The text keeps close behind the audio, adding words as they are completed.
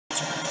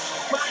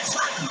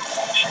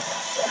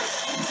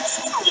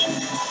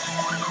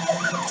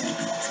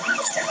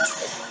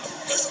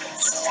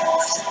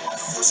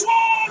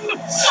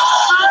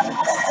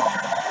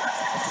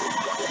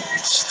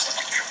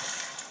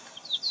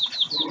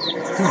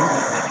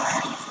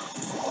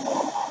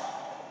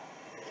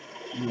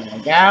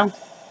we go.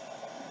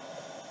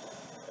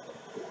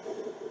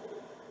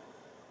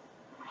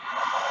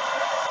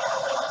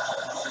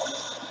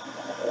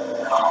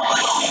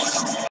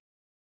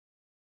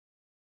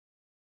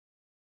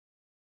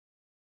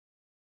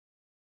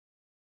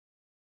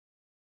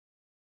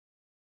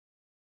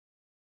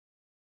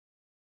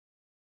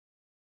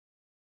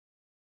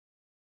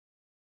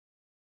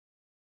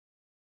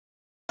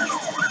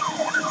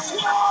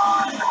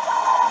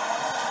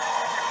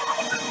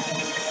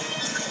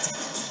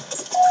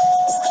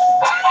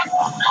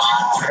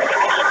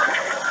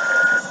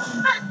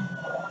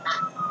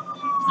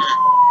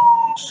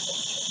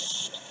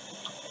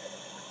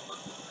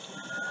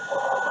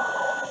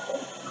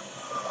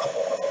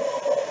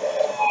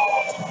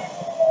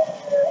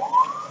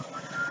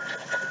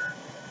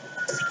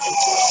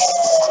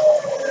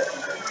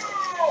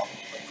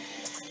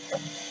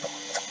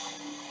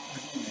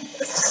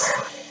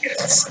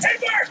 Stay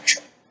back!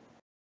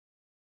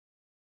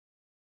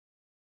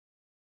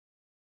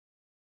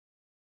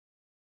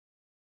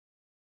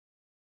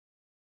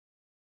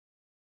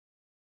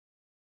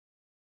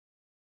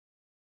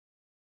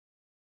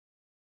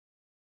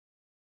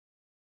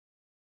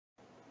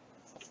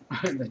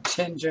 The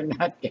ginger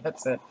nut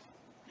gets it.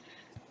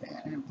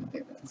 Yeah, I have to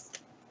do this.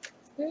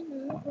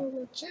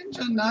 The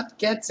ginger nut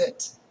gets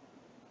it.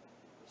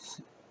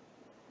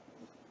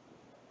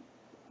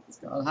 It's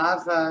called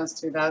Hot Fuzz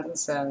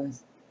 2007.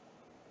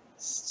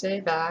 Stay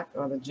back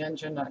or the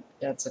ginger nut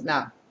gets it.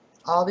 Now,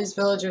 all these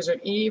villagers are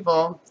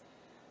evil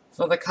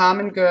for the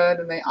common good,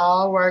 and they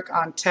all work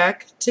on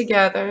tech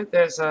together.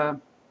 There's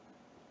a...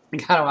 You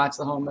gotta watch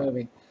the whole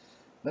movie.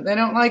 But they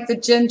don't like the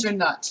ginger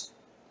nut.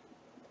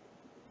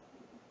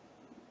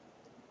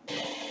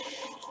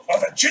 Or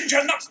the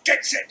ginger nut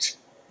gets it!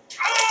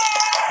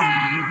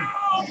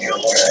 Ah! You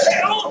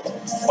little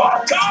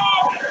fuck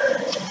off!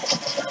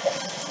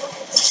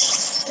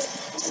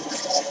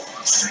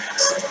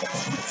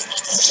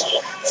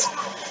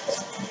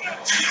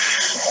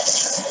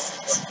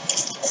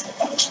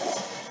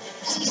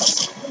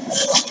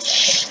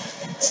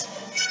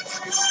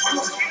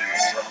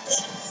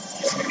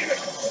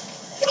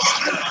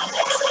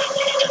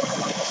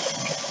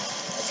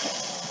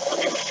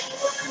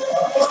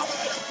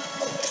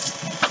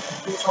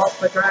 He's off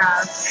the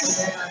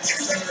grass. And I'm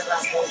saying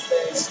about those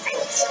things.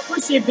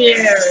 Pushy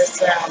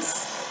beers and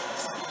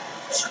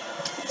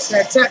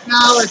their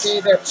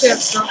technology, their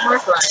chips don't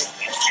work right.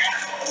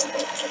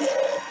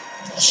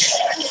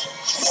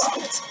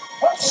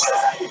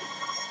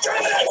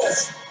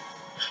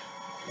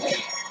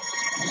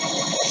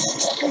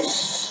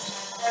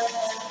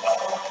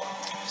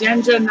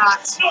 Ginger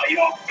nuts. Not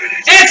your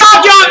village! It's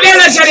not your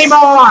village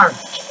anymore!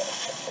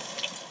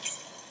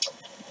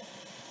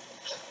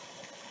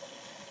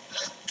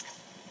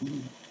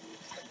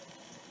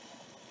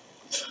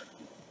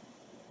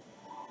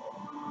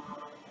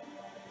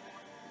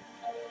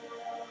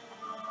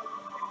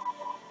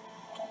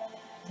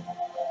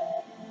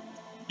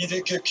 You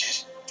did good,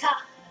 kid.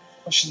 Ta.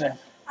 What's your name?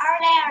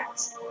 Aaron.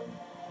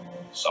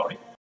 Sorry.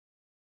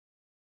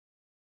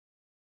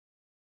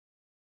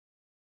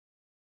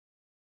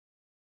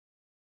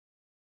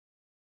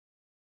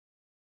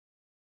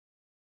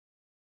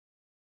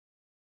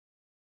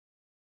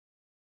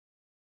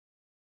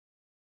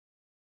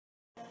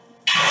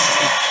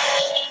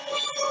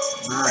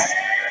 Alright.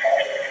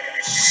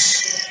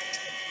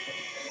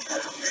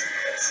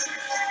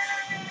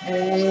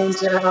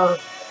 Angel.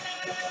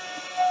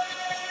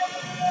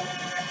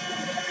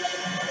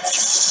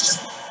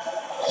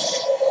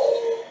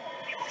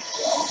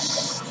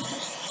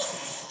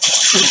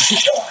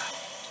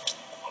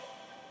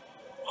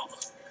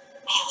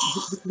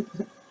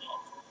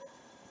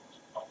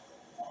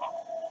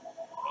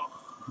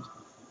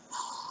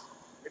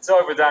 It's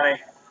over,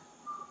 Danny.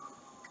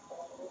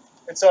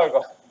 It's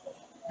over.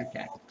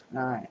 Okay.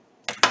 Alright.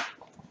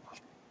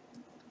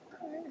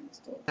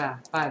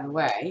 By the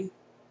way.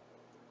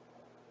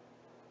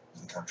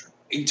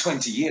 In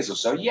 20 years or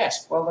so,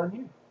 yes. Well done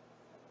you.